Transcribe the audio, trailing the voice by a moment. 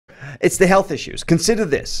It's the health issues. Consider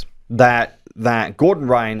this, that Gordon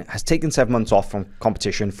Ryan has taken 7 months off from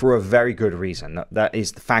competition for a very good reason. That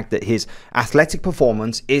is the fact that his athletic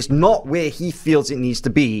performance is not where he feels it needs to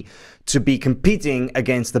be competing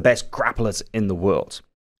against the best grapplers in the world.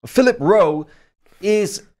 Philip Rowe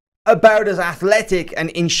is about as athletic and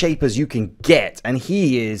in shape as you can get, and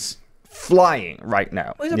he is flying right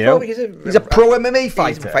now. Well, he's a pro MMA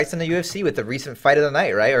fighter. He fights in the UFC with the recent fight of the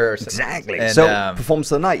night, right? Or exactly. And, so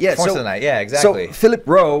performance of the night, yeah. Performance of the night, yeah, exactly. So Philip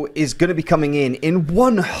Rowe is going to be coming in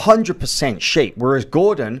 100% shape, whereas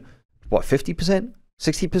Gordon, what, 50%?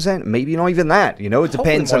 60%? Maybe not even that. You know, it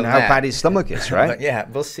depends on how bad his stomach is, right? But yeah,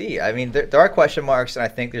 we'll see. I mean, there are question marks, and I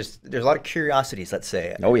think there's a lot of curiosities, let's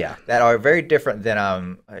say. Oh yeah, that are very different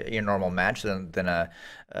than your normal match, than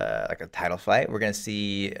like a title fight. We're gonna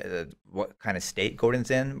see what kind of state Gordon's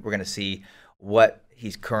in. We're gonna see what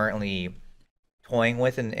he's currently toying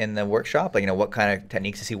with in the workshop. Like, you know, what kind of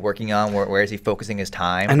techniques is he working on? Where is he focusing his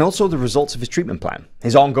time? And also the results of his treatment plan,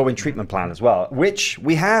 his ongoing treatment plan as well, which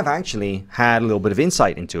we have actually had a little bit of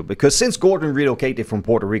insight into, because since Gordon relocated from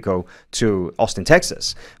Puerto Rico to Austin,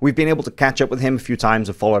 Texas, we've been able to catch up with him a few times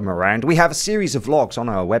and follow him around. We have a series of vlogs on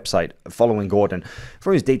our website following Gordon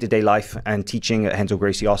from his day-to-day life and teaching at Renzo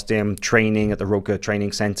Gracie Austin, training at the Roca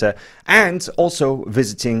Training Center, and also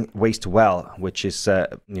visiting Ways to Well, which is,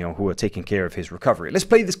 you know, who are taking care of his recovery. Let's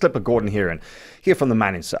play this clip of Gordon here and hear from the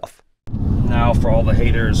man himself. Now, for all the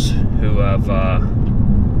haters who have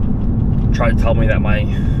tried to tell me that my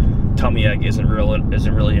tummy ache isn't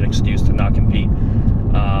really an excuse to not compete,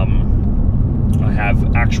 I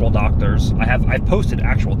have actual doctors. I've posted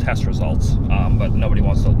actual test results, but nobody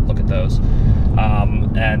wants to look at those, or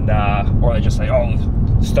they just say, "Oh,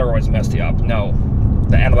 the steroids messed you up." No,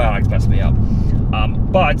 the antibiotics messed me up.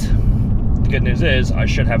 But the good news is I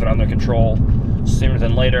should have it under control sooner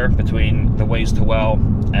than later, between the Ways to Well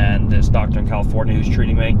and this doctor in California who's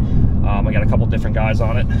treating me. I got a couple different guys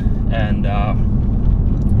on it, and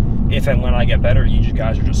if and when I get better, you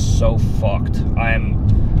guys are just so fucked.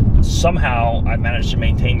 Somehow I've managed to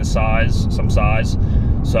maintain the some size,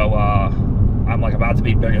 so I'm like about to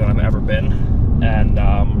be bigger than I've ever been, and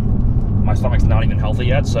my stomach's not even healthy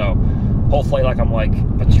yet, so hopefully I'm like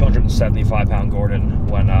a 275-pound Gordon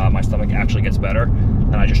when my stomach actually gets better,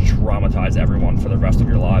 and I just traumatize everyone for the rest of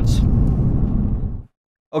your lives.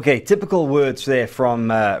 Okay, typical words there from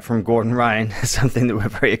Gordon Ryan, something that we're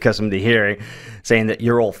very accustomed to hearing, saying that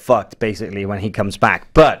you're all fucked, basically, when he comes back.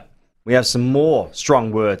 But we have some more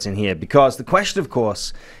strong words in here, because the question, of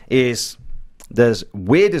course, is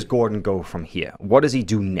where does Gordon go from here? What does he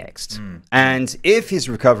do next? And if his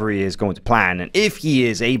recovery is going to plan, and if he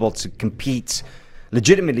is able to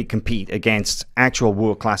legitimately compete against actual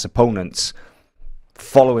world-class opponents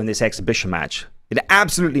following this exhibition match, it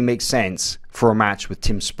absolutely makes sense for a match with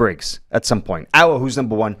Tim Spriggs at some point. Who's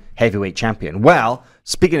 #1 heavyweight champion. Well,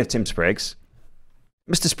 speaking of Tim Spriggs,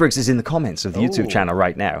 Mr. Spriggs is in the comments of the YouTube channel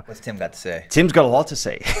right now. What's Tim got to say? Tim's got a lot to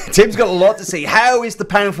say. Tim's got a lot to say. How is the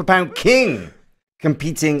pound-for-pound king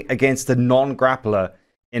competing against a non-grappler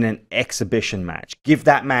in an exhibition match? Give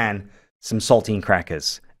that man some saltine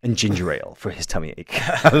crackers and ginger ale for his tummy ache.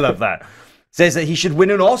 I love that. Says that he should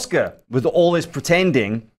win an Oscar with all his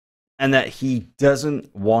pretending, and that he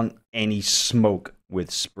doesn't want any smoke with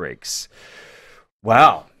Spriggs.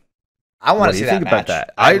 Wow. I want to see that think match. About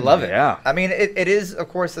that? I love it. Yeah. I mean, it is, of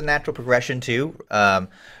course, the natural progression, too.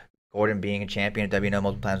 Gordon being a champion at WNO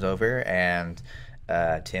multiple times over, and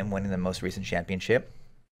Tim winning the most recent championship.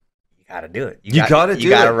 You got to do it. You got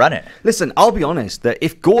to run it. Listen, I'll be honest, that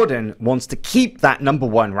if Gordon wants to keep that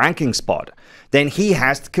 #1 ranking spot, then he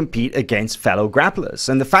has to compete against fellow grapplers.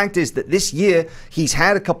 And the fact is that this year, he's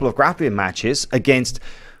had a couple of grappling matches against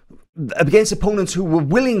opponents who were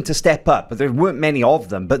willing to step up, but there weren't many of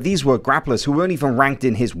them. But these were grapplers who weren't even ranked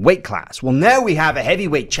in his weight class. Well, now we have a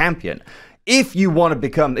heavyweight champion. If you want to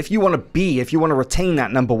retain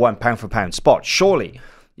that #1 pound-for-pound spot, surely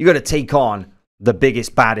you got to take on the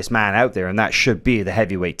biggest, baddest man out there, and that should be the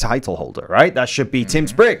heavyweight title holder, right? That should be Tim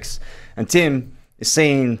Spriggs. And Tim is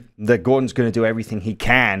saying that Gordon's going to do everything he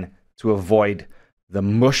can to avoid the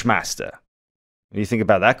Mushmaster. What do you think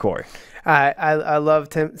about that, Corey? I love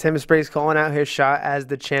Tim Spriggs calling out his shot as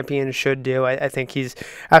the champion should do. I think he's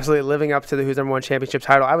absolutely living up to the Who's #1 championship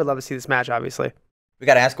title. I would love to see this match, obviously. We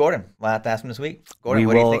got to ask Gordon. We'll have to ask him this week. Gordon,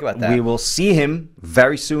 what do you think about that? We will see him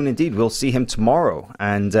very soon indeed. We'll see him tomorrow,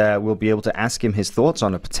 and we'll be able to ask him his thoughts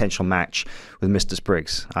on a potential match with Mr.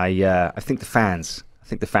 Spriggs. I think the fans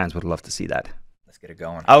would love to see that. Let's get it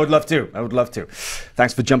going. I would love to. I would love to.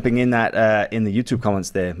 Thanks for jumping in that in the YouTube comments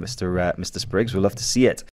there, Mr. Spriggs. We'd love to see it.